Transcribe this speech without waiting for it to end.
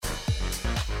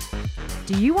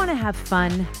Do you want to have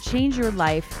fun, change your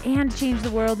life, and change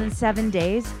the world in 7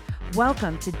 days?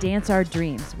 Welcome to Dance Our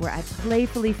Dreams, where I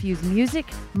playfully fuse music,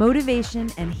 motivation,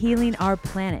 and healing our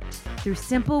planet through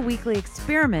simple weekly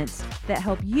experiments that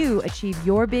help you achieve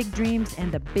your big dreams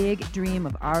and the big dream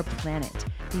of our planet,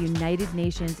 the United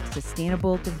Nations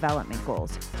Sustainable Development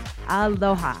Goals.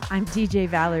 Aloha, I'm DJ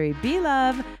Valerie B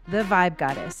Love, the Vibe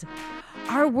Goddess.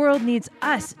 Our world needs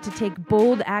us to take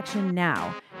bold action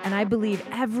now, and I believe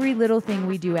every little thing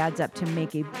we do adds up to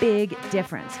make a big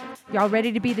difference. Y'all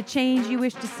ready to be the change you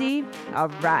wish to see? All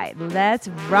right, let's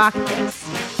rock this.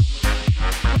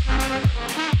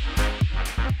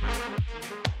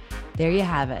 There you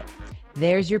have it.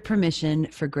 There's your permission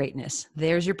for greatness.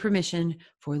 There's your permission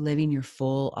for living your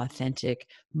full, authentic,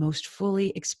 most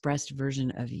fully expressed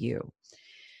version of you.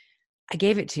 I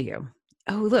gave it to you.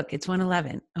 Oh, look, it's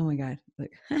 1:11. Oh my God,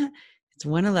 look, it's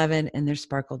 1:11 and there's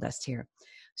sparkle dust here.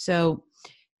 So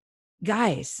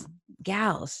guys,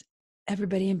 gals,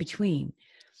 everybody in between,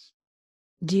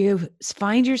 do you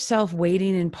find yourself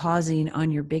waiting and pausing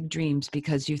on your big dreams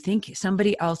because you think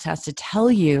somebody else has to tell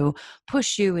you,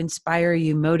 push you, inspire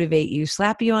you, motivate you,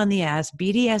 slap you on the ass,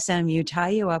 BDSM you, tie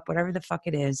you up, whatever the fuck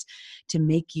it is, to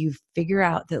make you figure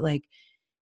out that, like,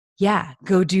 yeah,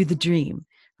 go do the dream,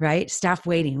 right? Stop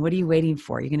waiting. What are you waiting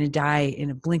for? You're going to die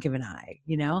in a blink of an eye,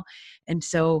 you know? And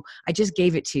so I just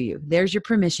gave it to you. There's your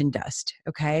permission dust,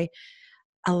 okay?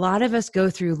 A lot of us go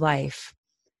through life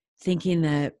thinking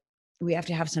that we have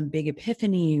to have some big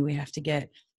epiphany. We have to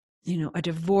get, a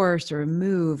divorce or a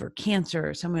move or cancer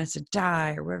or someone has to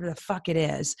die or whatever the fuck it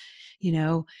is,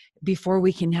 before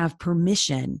we can have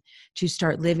permission to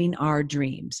start living our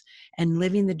dreams and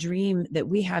living the dream that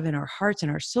we have in our hearts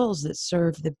and our souls that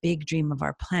serve the big dream of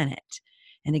our planet.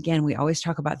 And again, we always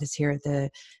talk about this here at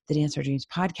the Dance Our Dreams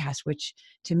podcast, which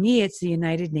to me, it's the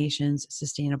United Nations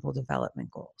Sustainable Development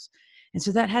Goals. And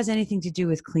so that has anything to do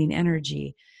with clean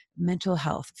energy, mental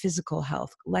health, physical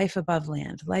health, life above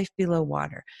land, life below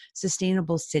water,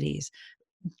 sustainable cities,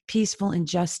 peaceful and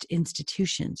just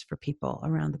institutions for people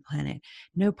around the planet,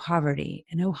 no poverty,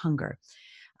 and no hunger.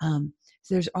 So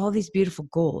there's all these beautiful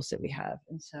goals that we have.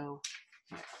 And so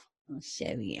I'll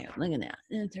show you. Look at that.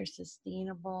 It's our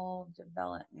sustainable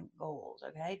development goals.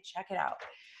 Okay, check it out.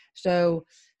 So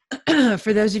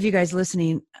for those of you guys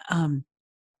listening,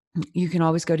 you can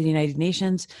always go to the United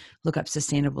Nations, look up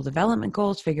Sustainable Development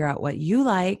Goals, figure out what you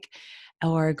like,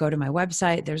 or go to my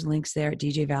website. There's links there at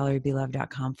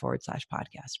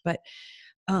djvaleriebelove.com/podcast. But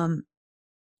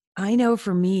I know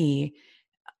for me,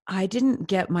 I didn't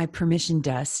get my permission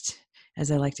dust,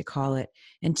 as I like to call it,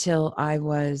 until I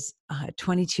was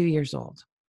 22 years old.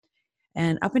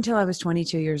 And up until I was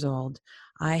 22 years old,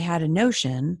 I had a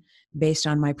notion based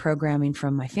on my programming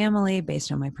from my family,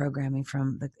 based on my programming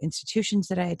from the institutions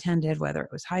that I attended, whether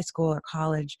it was high school or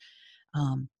college.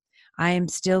 I am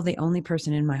still the only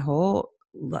person in my whole,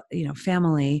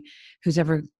 family who's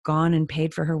ever gone and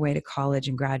paid for her way to college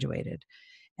and graduated.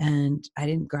 And I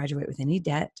didn't graduate with any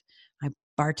debt. I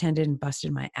bartended and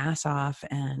busted my ass off,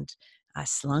 and I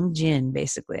slung gin,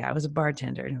 basically. I was a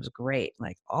bartender, and it was great.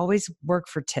 Like, always work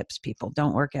for tips, people.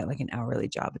 Don't work at like an hourly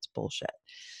job. It's bullshit.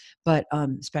 But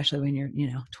especially when you're,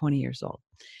 20 years old.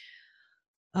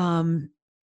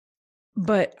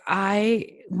 But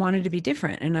I wanted to be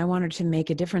different, and I wanted to make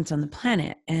a difference on the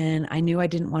planet. And I knew I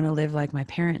didn't want to live like my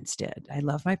parents did. I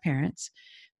love my parents,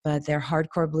 but they're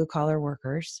hardcore blue collar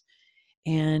workers,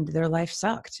 and their life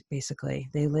sucked, basically.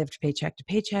 They lived paycheck to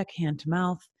paycheck, hand to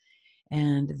mouth,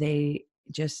 and they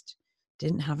just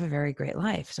didn't have a very great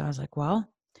life. So I was like, well,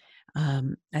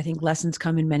 I think lessons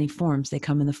come in many forms. They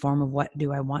come in the form of, what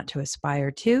do I want to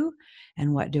aspire to,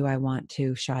 and what do I want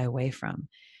to shy away from?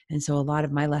 And so a lot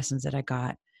of my lessons that I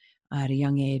got at a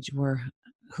young age were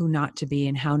who not to be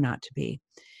and how not to be,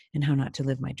 and how not to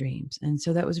live my dreams. And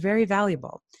so that was very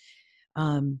valuable.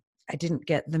 I didn't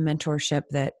get the mentorship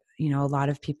that, a lot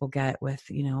of people get with,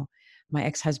 my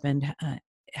ex-husband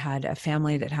had a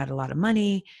family that had a lot of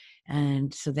money.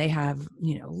 And so they have,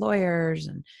 lawyers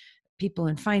and people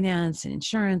in finance and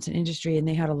insurance and industry. And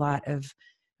they had a lot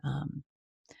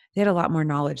more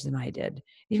knowledge than I did,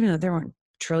 even though they weren't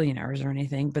trillionaires or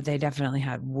anything, but they definitely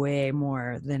had way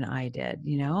more than I did,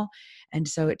 And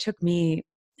so it took me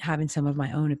having some of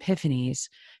my own epiphanies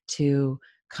to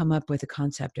come up with the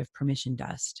concept of permission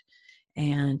dust.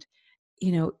 And,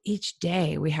 each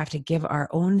day we have to give our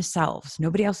own selves.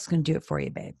 Nobody else is going to do it for you,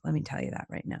 babe. Let me tell you that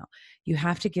right now. You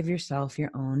have to give yourself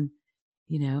your own,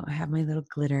 I have my little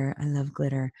glitter. I love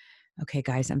glitter. Okay,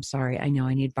 guys, I'm sorry. I know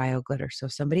I need bio glitter. So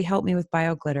if somebody help me with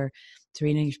bio glitter,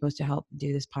 Serena, you're supposed to help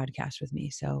do this podcast with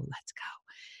me. So let's go.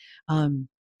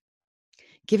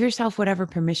 give yourself whatever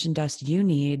permission dust you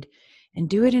need and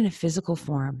do it in a physical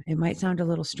form. It might sound a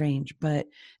little strange, but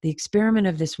the experiment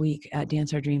of this week at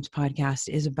Dance Our Dreams podcast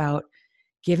is about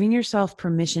giving yourself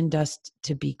permission dust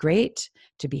to be great,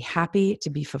 to be happy, to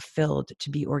be fulfilled, to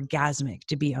be orgasmic,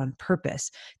 to be on purpose,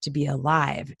 to be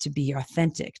alive, to be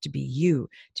authentic, to be you,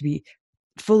 to be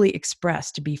fully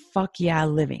expressed, to be fuck yeah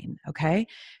living. Okay.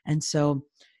 And so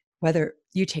whether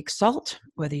you take salt,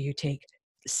 whether you take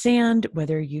sand,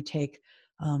 whether you take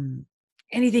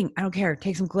anything, I don't care,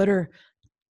 take some glitter,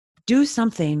 do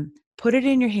something, put it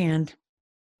in your hand,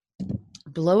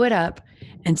 blow it up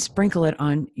and sprinkle it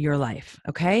on your life.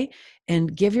 Okay.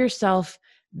 And give yourself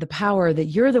the power that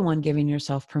you're the one giving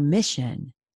yourself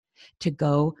permission to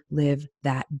go live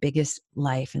that biggest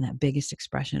life and that biggest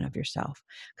expression of yourself.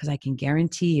 Because I can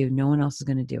guarantee you, no one else is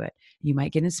going to do it. You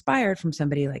might get inspired from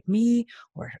somebody like me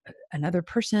or another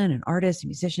person, an artist, a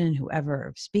musician,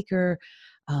 whoever, a speaker.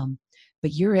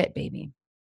 But you're it, baby.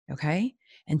 Okay.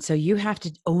 And so you have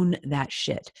to own that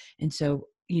shit. And so,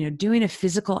 doing a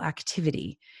physical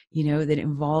activity, that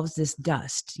involves this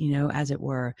dust, as it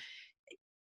were,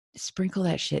 sprinkle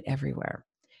that shit everywhere,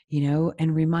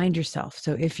 and remind yourself.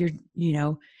 So if you're,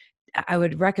 I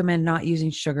would recommend not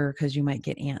using sugar because you might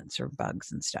get ants or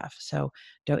bugs and stuff. So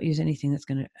don't use anything that's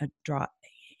going to draw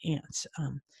ants.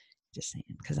 Just saying,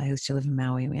 because I used to live in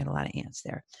Maui and we had a lot of ants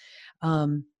there.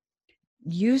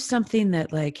 Use something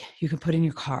that like you can put in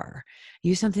your car.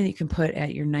 Use something that you can put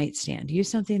at your nightstand. Use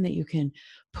something that you can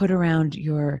put around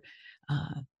your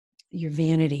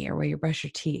vanity or where you brush your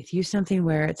teeth. Use something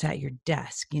where it's at your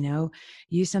desk,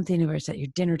 use something where it's at your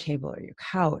dinner table or your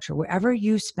couch or wherever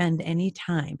you spend any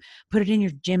time. Put it in your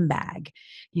gym bag,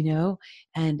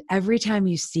 and every time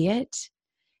you see it,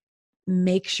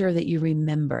 make sure that you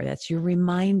remember. That's your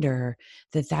reminder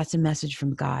that that's a message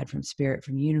from God, from spirit,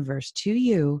 from universe to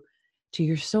you, to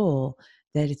your soul,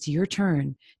 that it's your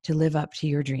turn to live up to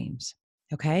your dreams.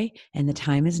 Okay. And the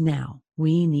time is now.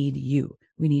 We need you.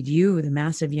 We need you, the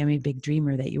massive, yummy, big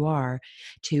dreamer that you are,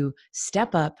 to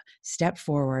step up, step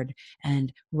forward,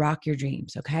 and rock your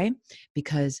dreams. Okay.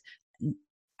 Because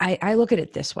I look at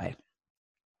it this way.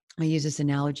 I use this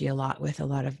analogy a lot with a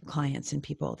lot of clients and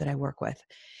people that I work with.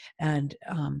 And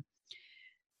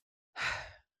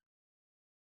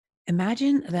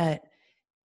imagine that,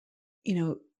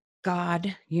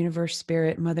 God, universe,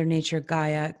 spirit, mother nature,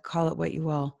 Gaia, call it what you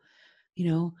will,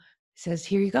 says,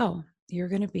 here you go. You're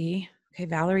going to be, okay,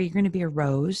 Valerie, you're going to be a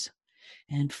rose.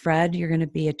 And Fred, you're going to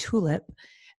be a tulip.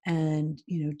 And,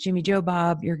 Jimmy Joe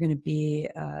Bob, you're going to be,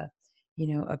 a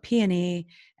peony.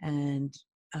 And,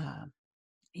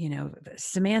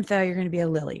 Samantha, you're going to be a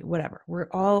lily, whatever. We're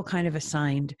all kind of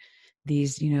assigned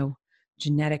these,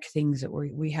 genetic things that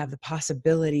we have the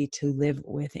possibility to live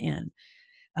within.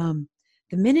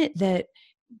 The minute that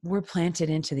we're planted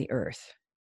into the earth,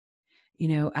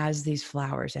 as these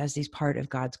flowers, as these part of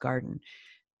God's garden,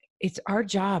 it's our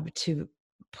job to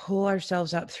pull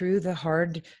ourselves up through the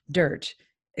hard dirt,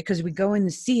 because we go in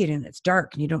the seed and it's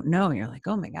dark and you don't know. And you're like,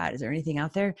 oh my God, is there anything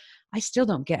out there? I still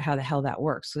don't get how the hell that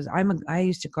works, because I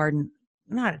used to garden,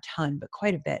 not a ton, but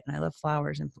quite a bit. And I love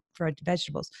flowers and fried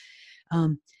vegetables.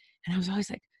 And I was always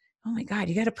like, oh my God,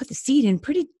 you got to put the seed in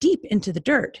pretty deep into the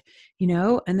dirt,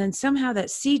 and then somehow that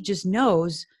seed just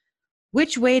knows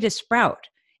which way to sprout.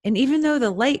 And even though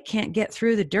the light can't get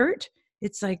through the dirt,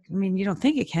 it's like, you don't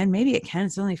think it can. Maybe it can.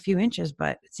 It's only a few inches,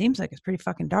 but it seems like it's pretty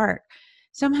fucking dark.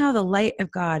 Somehow the light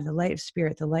of God, the light of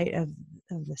spirit, the light of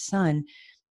the sun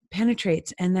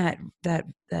penetrates, and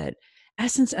that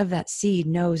essence of that seed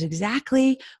knows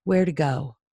exactly where to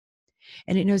go.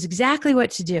 And it knows exactly what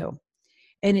to do.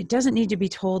 And it doesn't need to be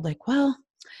told like, well,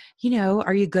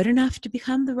 are you good enough to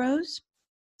become the rose?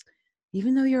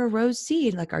 Even though you're a rose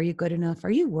seed, like, are you good enough?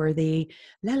 Are you worthy?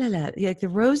 La, la, la. Like the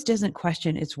rose doesn't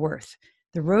question its worth.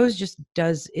 The rose just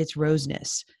does its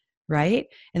roseness, right?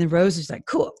 And the rose is like,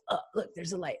 cool. Oh, look,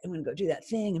 there's a light. I'm going to go do that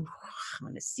thing. And I'm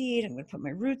going to seed. I'm going to put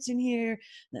my roots in here. And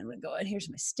then I'm going to go, and here's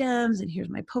my stems. And here's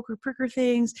my poker pricker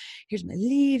things. Here's my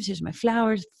leaves. Here's my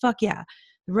flowers. Fuck yeah.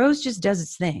 The rose just does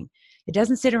its thing. It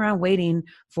doesn't sit around waiting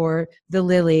for the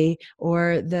lily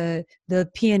or the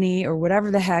peony or whatever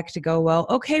the heck to go, well,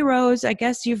 okay, Rose, I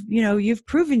guess you've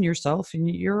proven yourself and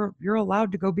you're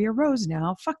allowed to go be a rose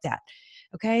now. Fuck that.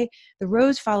 Okay. The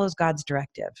rose follows God's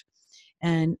directive.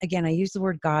 And again, I use the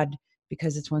word God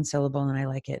because it's one syllable and I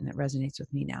like it and it resonates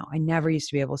with me now. I never used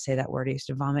to be able to say that word. I used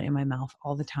to vomit in my mouth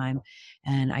all the time.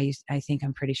 And I think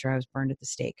I'm pretty sure I was burned at the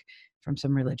stake from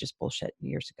some religious bullshit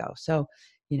years ago. So,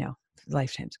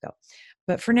 lifetimes ago.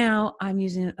 But for now, I'm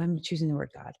choosing the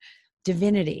word God.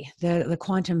 Divinity, the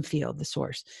quantum field, the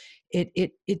source.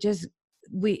 It just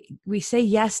we say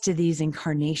yes to these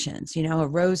incarnations. You know, a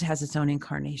rose has its own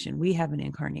incarnation. We have an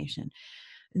incarnation.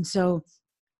 And so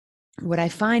what I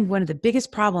find one of the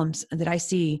biggest problems that I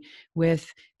see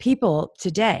with people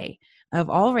today of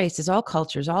all races, all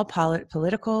cultures, all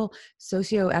political,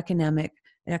 socioeconomic,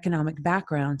 economic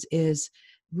backgrounds is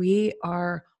we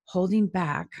are holding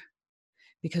back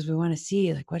because we want to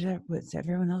see, like, what's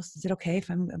everyone else? Is it okay if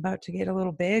I'm about to get a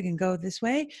little big and go this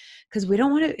way? Because we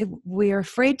don't want to, we are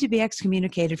afraid to be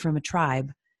excommunicated from a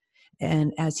tribe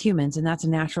and as humans, and that's a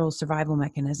natural survival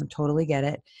mechanism. Totally get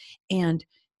it. And,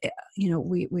 you know,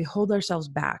 we hold ourselves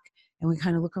back and we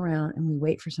kind of look around and we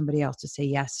wait for somebody else to say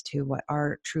yes to what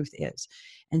our truth is.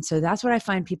 And so that's what I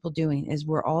find people doing is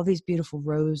we're all these beautiful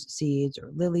rose seeds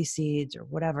or lily seeds or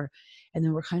whatever. And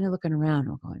then we're kind of looking around and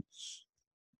we're going,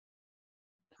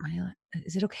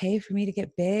 is it okay for me to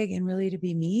get big and really to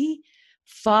be me?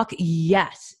 Fuck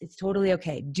yes. It's totally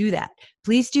okay. Do that.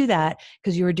 Please do that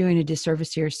because you are doing a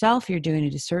disservice to yourself. You're doing a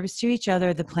disservice to each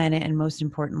other, the planet, and most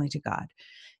importantly to God.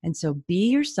 And so be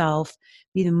yourself,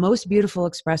 be the most beautiful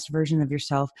expressed version of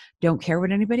yourself. Don't care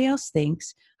what anybody else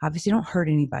thinks. Obviously don't hurt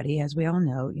anybody, as we all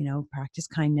know, you know, practice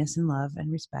kindness and love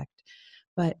and respect,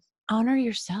 but honor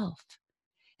yourself.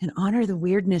 And honor the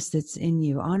weirdness that's in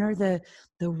you. Honor the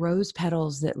rose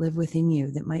petals that live within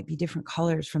you that might be different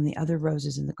colors from the other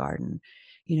roses in the garden,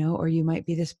 you know, or you might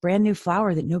be this brand new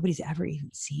flower that nobody's ever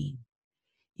even seen,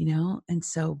 you know? And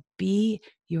so be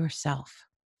yourself.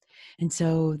 And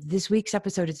so this week's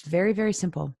episode is very, very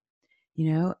simple,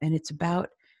 you know, and it's about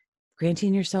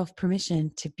granting yourself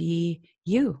permission to be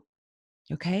you.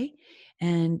 Okay.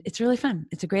 And it's really fun.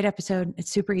 It's a great episode.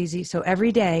 It's super easy. So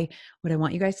every day, what I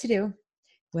want you guys to do,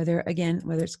 whether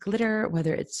it's glitter,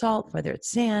 whether it's salt, whether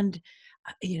it's sand,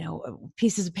 you know,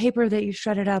 pieces of paper that you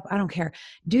shredded up, I don't care.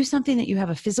 Do something that you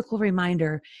have a physical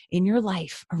reminder in your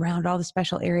life around all the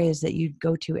special areas that you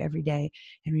go to every day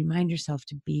and remind yourself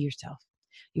to be yourself.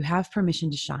 You have permission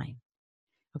to shine.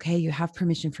 Okay. You have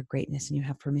permission for greatness and you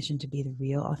have permission to be the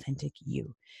real, authentic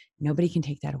you. Nobody can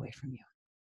take that away from you.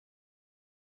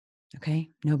 Okay.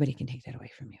 Nobody can take that away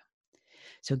from you.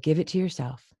 So give it to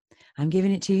yourself. I'm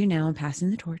giving it to you now. I'm passing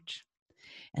the torch.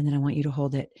 And then I want you to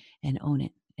hold it and own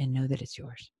it and know that it's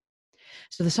yours.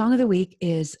 So the song of the week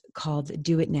is called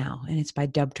Do It Now. And it's by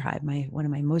Dub Tribe, one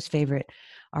of my most favorite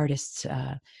artists,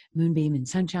 Moonbeam and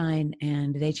Sunshine.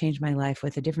 And they changed my life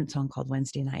with a different song called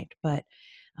Wednesday Night. But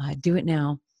Do It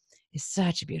Now is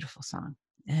such a beautiful song.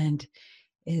 And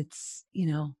it's, you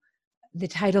know, the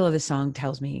title of the song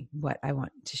tells me what I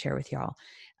want to share with y'all.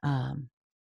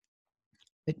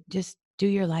 But just do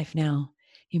your life now.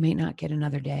 You may not get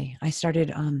another day. I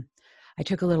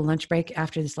took a little lunch break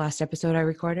after this last episode I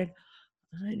recorded.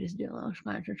 I just did a little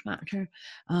scratcher.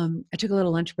 I took a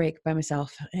little lunch break by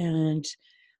myself and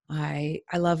I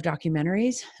love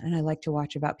documentaries and I like to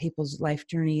watch about people's life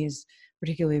journeys,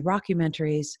 particularly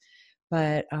rockumentaries.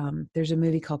 But there's a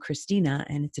movie called Christina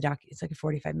and it's like a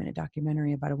 45-minute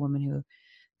documentary about a woman who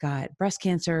got breast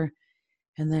cancer.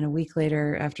 And then a week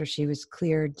later, after she was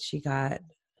cleared, she got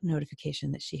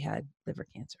notification that she had liver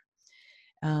cancer.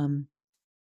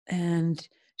 And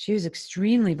she was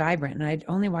extremely vibrant. And I'd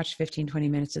only watched 15, 20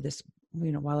 minutes of this,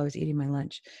 you know, while I was eating my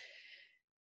lunch.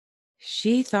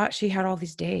 She thought she had all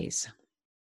these days.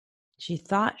 She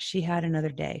thought she had another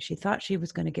day. She thought she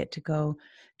was going to get to go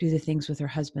do the things with her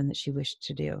husband that she wished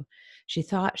to do. She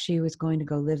thought she was going to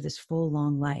go live this full,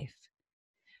 long life.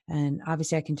 And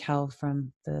obviously I can tell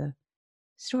from the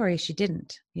story she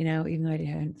didn't, you know, even though I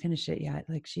hadn't finished it yet,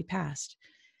 like she passed.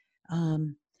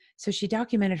 So she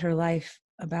documented her life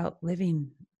about living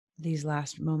these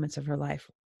last moments of her life,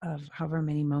 of however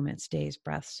many moments, days,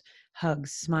 breaths,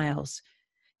 hugs, smiles,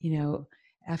 you know,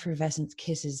 effervescent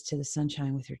kisses to the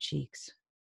sunshine with her cheeks.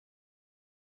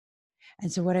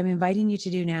 And so what I'm inviting you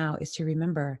to do now is to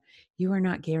remember you are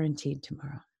not guaranteed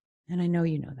tomorrow. And I know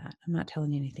you know that. I'm not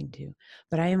telling you anything to,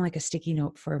 but I am like a sticky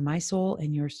note for my soul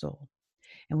and your soul.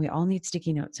 And we all need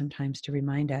sticky notes sometimes to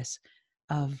remind us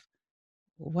of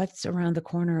what's around the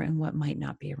corner and what might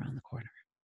not be around the corner.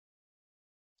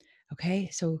 Okay,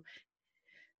 so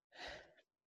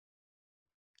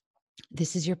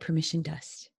this is your permission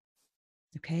dust.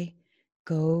 Okay,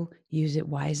 go use it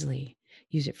wisely,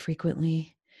 use it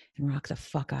frequently, and rock the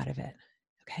fuck out of it.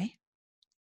 Okay,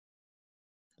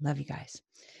 love you guys.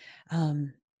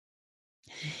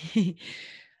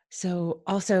 So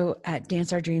also at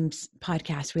Dance Our Dreams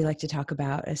podcast, we like to talk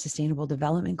about a sustainable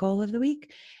development goal of the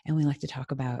week, and we like to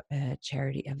talk about a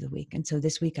charity of the week. And so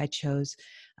this week I chose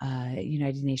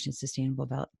United Nations Sustainable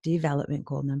Development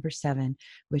Goal number 7,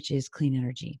 which is clean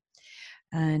energy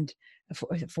and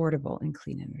affordable and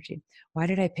clean energy. Why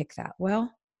did I pick that?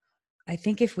 Well, I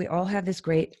think if we all have this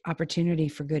great opportunity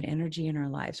for good energy in our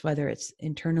lives, whether it's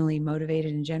internally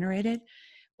motivated and generated,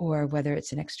 or whether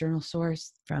it's an external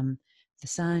source from the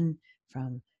sun,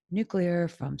 from nuclear,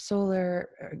 from solar,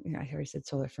 or, I already said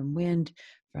solar, from wind,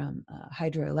 from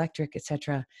hydroelectric,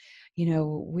 etc.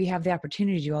 We have the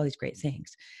opportunity to do all these great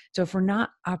things. So if we're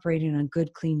not operating on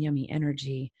good, clean, yummy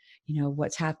energy,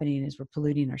 what's happening is we're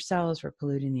polluting ourselves, we're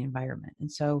polluting the environment.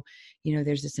 And so,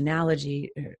 there's this analogy,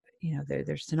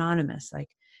 they're synonymous, like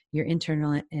your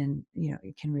internal and,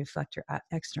 it can reflect your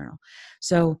external.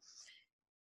 So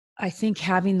I think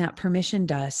having that permission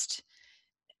dust,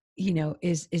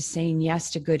 is saying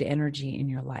yes to good energy in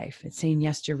your life. It's saying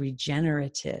yes to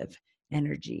regenerative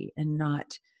energy and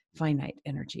not finite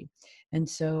energy. And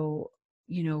so,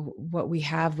 what we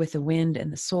have with the wind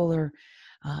and the solar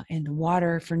and the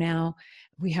water for now,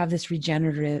 we have this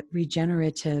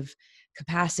regenerative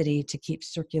capacity to keep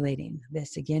circulating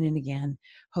this again and again,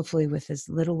 hopefully with as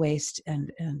little waste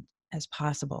and as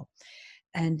possible.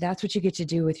 And that's what you get to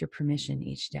do with your permission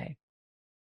each day.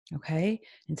 Okay.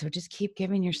 And so just keep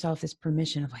giving yourself this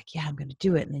permission of like, yeah, I'm going to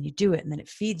do it. And then you do it. And then it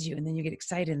feeds you. And then you get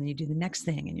excited. And then you do the next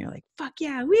thing. And you're like, fuck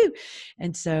yeah, woo.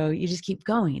 And so you just keep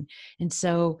going. And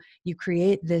so you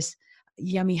create this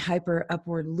yummy hyper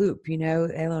upward loop.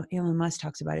 Elon Musk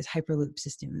talks about his hyperloop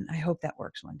system. And I hope that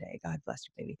works one day. God bless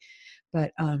you, baby.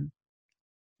 But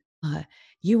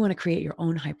you want to create your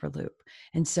own hyperloop.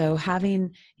 And so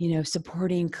having,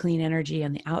 supporting clean energy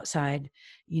on the outside,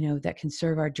 that can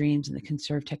serve our dreams and that can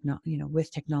serve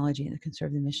with technology and that can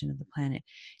serve the mission of the planet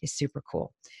is super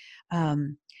cool.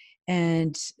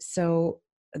 And so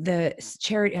the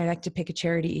charity, I like to pick a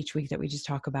charity each week that we just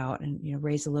talk about and,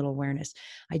 raise a little awareness.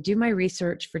 I do my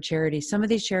research for charities. Some of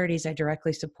these charities I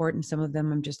directly support and some of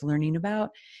them I'm just learning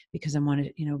about because I want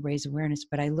to, raise awareness.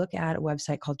 But I look at a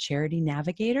website called Charity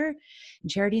Navigator,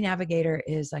 and Charity Navigator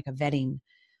is like a vetting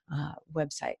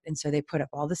website. And so they put up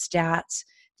all the stats,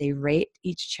 they rate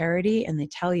each charity, and they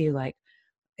tell you like,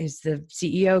 is the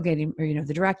CEO getting, or,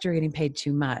 the director getting paid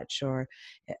too much, or,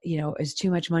 is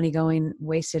too much money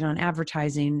wasted on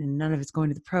advertising and none of it's going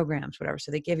to the programs, whatever.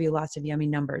 So they give you lots of yummy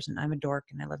numbers, and I'm a dork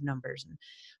and I love numbers and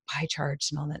pie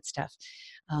charts and all that stuff.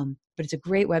 But it's a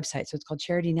great website. So it's called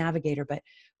Charity Navigator, but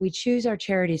we choose our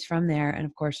charities from there. And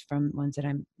of course, from ones that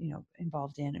I'm,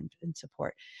 involved in and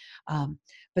support.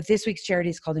 But this week's charity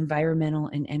is called Environmental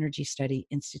and Energy Study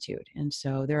Institute. And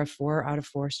so they're a 4 out of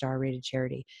 4 star rated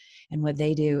charity. And what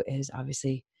they do is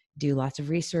obviously do lots of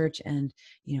research and,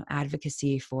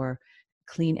 advocacy for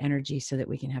clean energy so that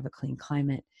we can have a clean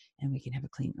climate and we can have a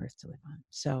clean earth to live on.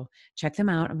 So check them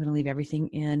out. I'm going to leave everything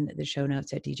in the show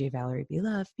notes at DJ Valerie B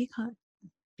Love,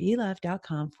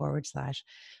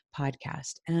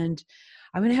 belove.com/podcast. And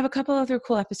I'm going to have a couple other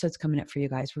cool episodes coming up for you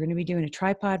guys. We're going to be doing a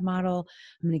tripod model.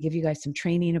 I'm going to give you guys some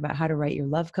training about how to write your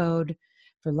love code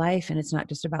for life. And it's not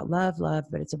just about love,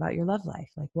 but it's about your love life.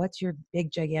 Like, what's your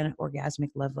big, gigantic, orgasmic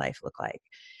love life look like?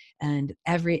 And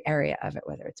every area of it,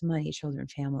 whether it's money, children,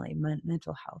 family,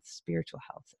 mental health, spiritual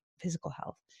health, physical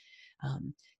health,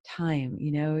 time,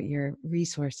 your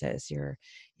resources, your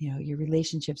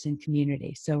relationships and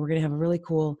community. So we're going to have a really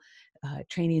cool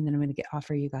training that I'm going to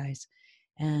offer you guys.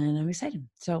 And I'm excited.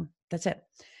 So that's it.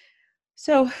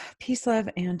 So peace, love,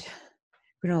 and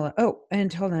granola. Oh,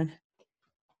 and hold on.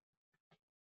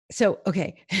 So,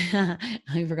 okay.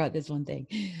 I forgot this one thing.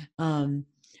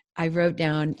 I wrote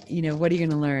down, what are you going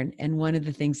to learn? And one of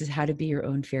the things is how to be your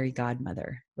own fairy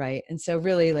godmother. Right. And so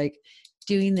really like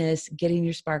doing this, getting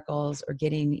your sparkles or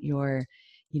getting your,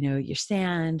 your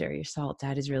sand or your salt,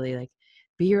 that is really like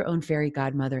be your own fairy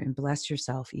godmother and bless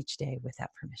yourself each day with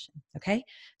that permission. Okay.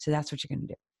 So that's what you're going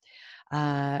to do.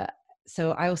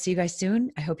 So I will see you guys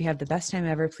soon. I hope you have the best time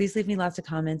ever. Please leave me lots of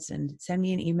comments and send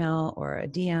me an email or a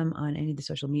DM on any of the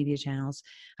social media channels.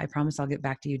 I promise I'll get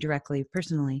back to you directly,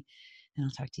 personally, and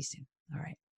I'll talk to you soon. All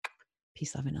right.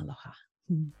 Peace, love, and aloha.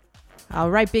 All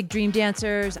right, big dream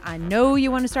dancers. I know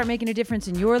you want to start making a difference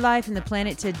in your life and the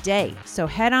planet today. So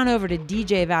head on over to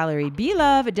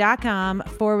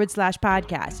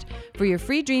djvaleriebelove.com/podcast for your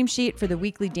free dream sheet for the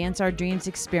weekly Dance Our Dreams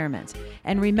experiment.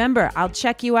 And remember, I'll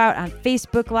check you out on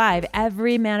Facebook Live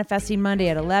every Manifesting Monday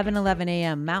at 11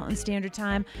 a.m. Mountain Standard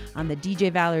Time on the DJ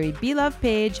Valerie B Love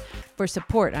page for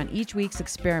support on each week's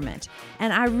experiment.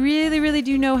 And I really, really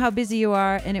do know how busy you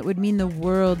are, and it would mean the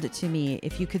world to me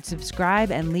if you could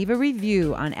subscribe and leave a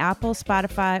review on Apple,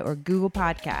 Spotify, or Google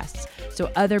Podcasts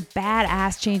so other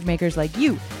badass change makers like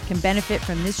you can benefit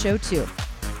from this show too.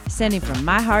 Sending from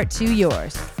my heart to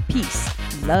yours. Peace,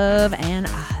 love, and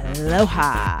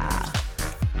aloha.